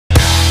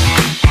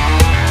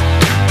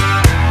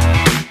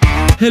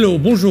Hello,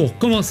 bonjour,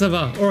 comment ça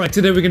va? Alright,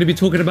 today we're going to be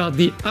talking about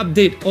the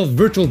update of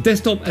Virtual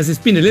Desktop as it's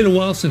been a little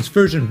while since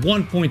version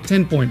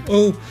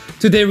 1.10.0.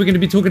 Today we're going to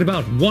be talking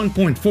about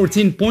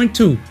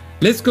 1.14.2.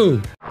 Let's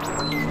go!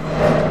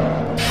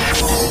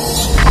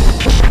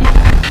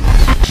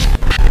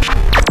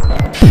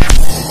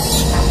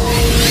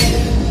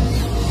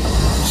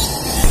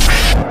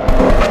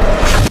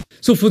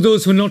 So for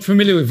those who are not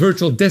familiar with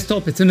Virtual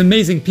Desktop, it's an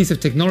amazing piece of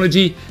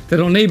technology that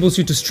enables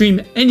you to stream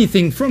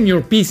anything from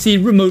your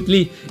PC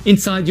remotely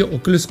inside your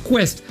Oculus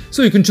Quest.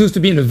 So you can choose to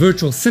be in a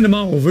virtual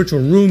cinema or virtual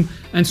room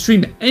and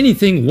stream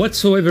anything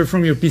whatsoever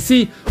from your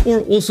PC, or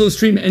also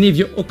stream any of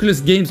your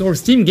Oculus games or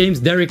Steam games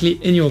directly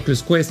in your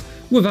Oculus Quest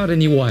without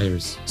any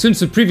wires. Since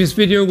the previous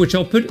video, which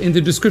I'll put in the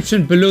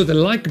description below the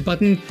like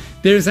button,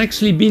 there's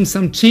actually been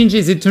some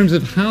changes in terms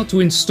of how to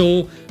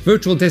install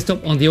Virtual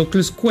Desktop on the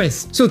Oculus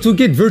Quest. So to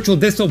get Virtual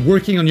Desktop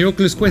working on your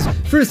Oculus Quest,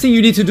 first thing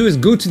you need to do is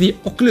go to the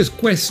Oculus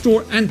Quest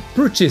store and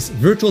purchase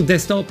Virtual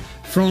Desktop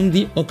from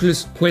the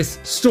Oculus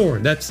Quest store.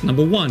 That's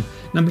number one.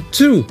 Number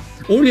two,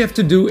 all you have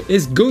to do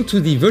is go to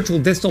the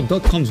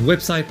virtualdesktop.com's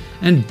website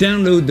and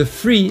download the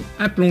free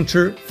app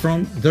launcher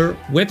from their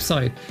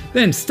website.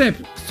 Then step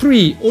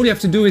three, all you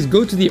have to do is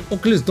go to the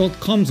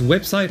oculus.com's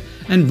website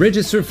and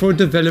register for a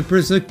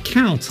developer's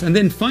account. And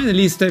then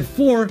finally, step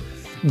four,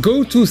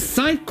 go to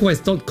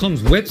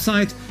sidequest.com's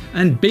website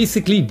and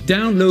basically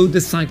download the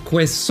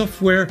SideQuest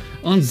software,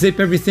 unzip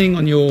everything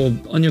on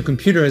your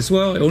computer as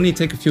well. It only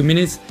takes a few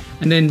minutes,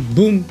 and then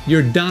boom,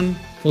 you're done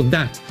for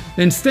that.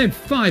 Then step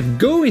 5,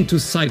 go into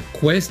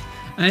SideQuest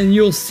and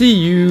you'll see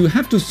you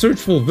have to search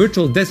for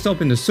Virtual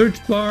Desktop in the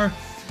search bar,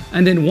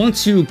 and then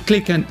once you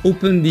click and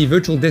open the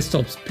Virtual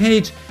Desktop's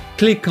page,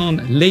 click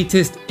on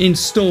latest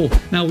install.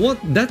 Now what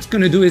that's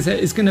going to do is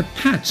it's going to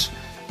patch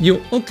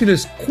your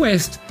Oculus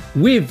Quest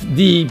with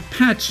the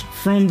patch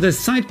from the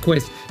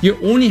SideQuest. You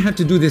only have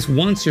to do this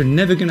once, you're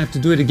never gonna have to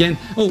do it again.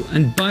 Oh,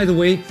 and by the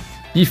way,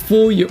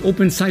 before you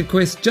open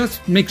SideQuest,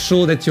 just make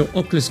sure that your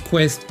Oculus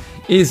Quest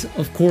is,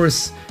 of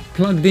course,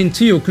 plugged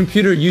into your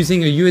computer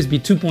using a USB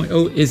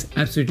 2.0 is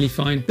absolutely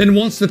fine. Then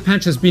once the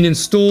patch has been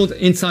installed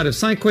inside of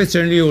SideQuest,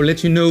 generally it will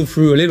let you know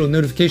through a little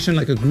notification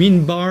like a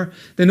green bar.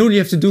 Then all you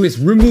have to do is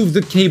remove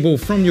the cable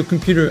from your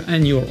computer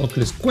and your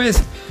Oculus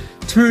Quest,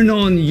 turn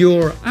on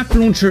your app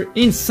launcher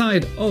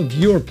inside of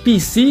your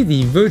PC,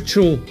 the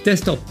Virtual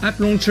Desktop app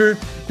launcher,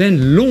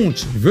 then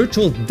launch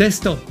Virtual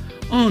Desktop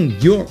on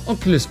your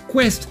Oculus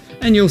Quest,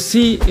 and you'll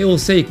see it will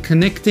say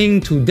connecting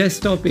to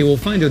desktop. It will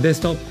find your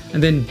desktop,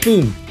 and then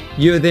boom,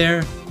 you're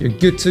there, you're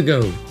good to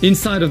go.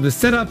 Inside of the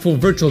setup for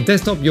Virtual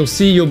Desktop, you'll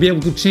see you'll be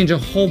able to change a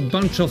whole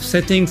bunch of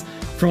settings,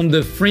 from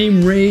the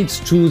frame rates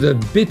to the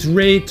bit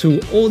rate to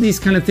all these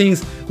kind of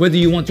things, whether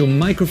you want your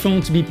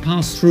microphone to be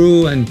passed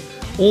through and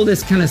all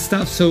this kind of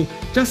stuff. So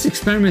just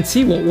experiment,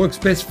 see what works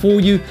best for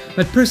you.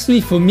 But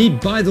personally for me,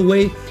 by the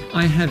way,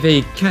 I have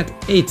a Cat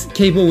 8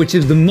 cable, which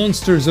is the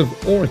monsters of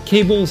OR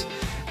cables.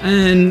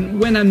 And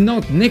when I'm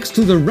not next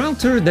to the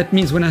router, that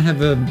means when I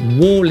have a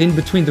wall in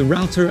between the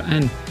router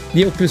and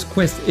the Oculus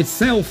Quest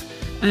itself,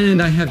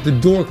 and I have the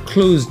door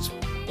closed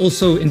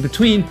also in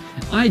between,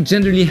 I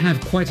generally have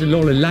quite a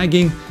lot of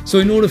lagging. So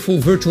in order for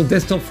Virtual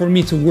Desktop for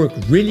me to work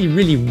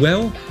really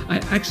well, I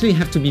actually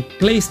have to be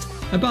placed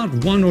about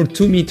 1 or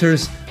 2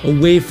 meters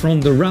away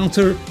from the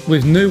router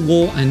with no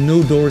wall and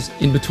no doors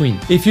in between.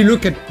 If you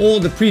look at all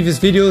the previous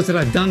videos that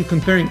I've done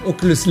comparing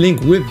Oculus Link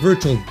with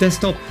Virtual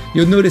Desktop,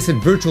 you'll notice at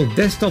Virtual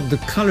Desktop the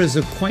colors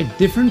are quite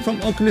different from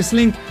Oculus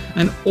Link,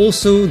 and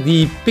also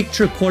the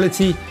picture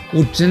quality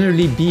will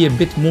generally be a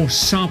bit more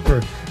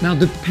sharper. Now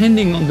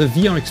depending on the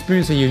VR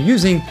experience that you're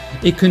using,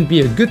 it can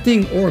be a good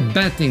thing or a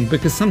bad thing,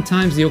 because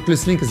sometimes the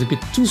Oculus Link is a bit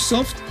too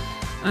soft,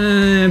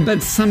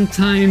 but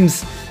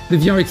sometimes the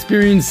VR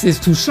experience is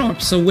too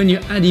sharp. So when you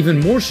add even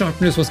more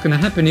sharpness, what's going to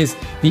happen is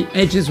the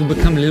edges will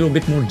become a little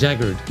bit more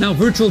jagged. Now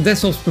Virtual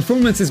Desktop's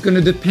performance is going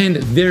to depend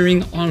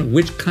varying on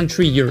which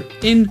country you're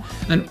in,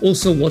 and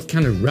also what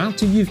kind of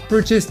router you've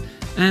purchased.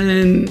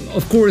 And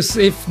of course,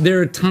 if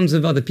there are tons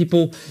of other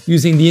people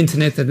using the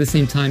internet at the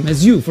same time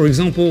as you. For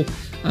example,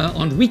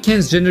 on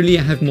weekends, generally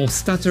I have more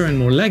stutter and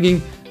more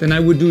lagging than I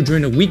would do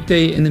during a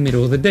weekday in the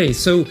middle of the day.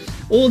 So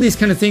all these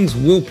kind of things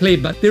will play,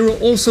 but there will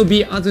also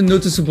be other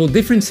noticeable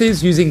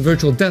differences using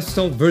Virtual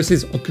Desktop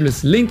versus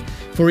Oculus Link.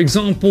 For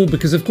example,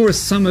 because of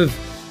course a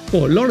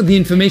lot of the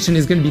information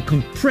is going to be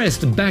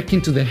compressed back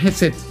into the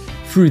headset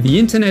through the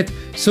internet,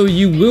 so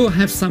you will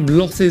have some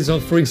losses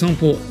of, for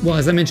example, well,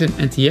 as I mentioned,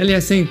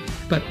 anti-aliasing,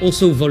 but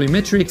also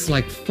volumetrics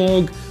like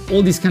fog,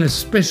 all these kind of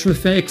special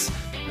effects,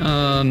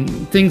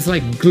 things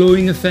like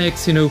glowing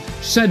effects.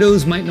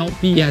 Shadows might not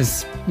be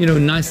as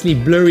nicely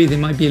blurry, they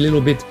might be a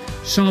little bit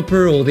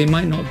sharper, or they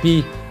might not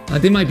be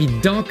they might be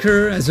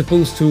darker as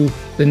opposed to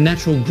the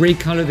natural gray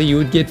color that you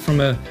would get from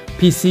a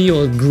PC,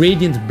 or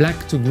gradient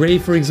black to gray,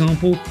 for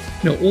example.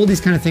 All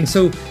these kind of things.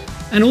 So,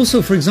 and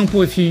also, for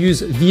example, if you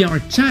use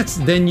VR chats,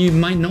 then you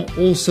might not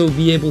also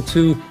be able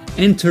to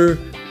enter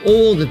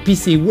all the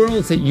PC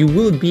worlds that you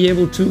will be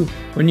able to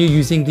when you're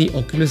using the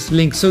Oculus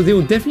Link. So there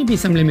will definitely be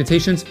some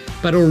limitations,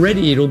 but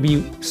already it'll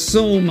be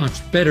so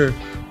much better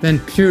than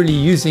purely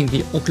using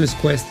the Oculus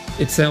Quest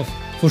itself,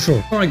 for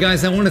sure. Alright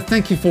guys, I want to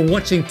thank you for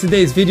watching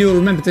today's video.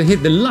 Remember to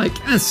hit the like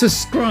and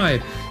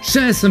subscribe.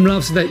 Share some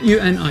love so that you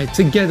and I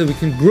together we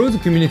can grow the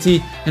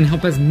community and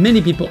help as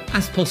many people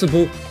as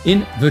possible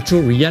in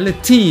virtual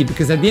reality,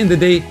 because at the end of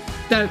the day,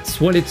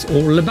 that's what it's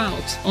all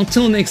about.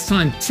 Until next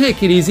time,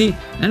 take it easy,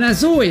 and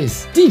as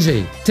always,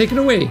 DJ, take it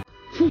away.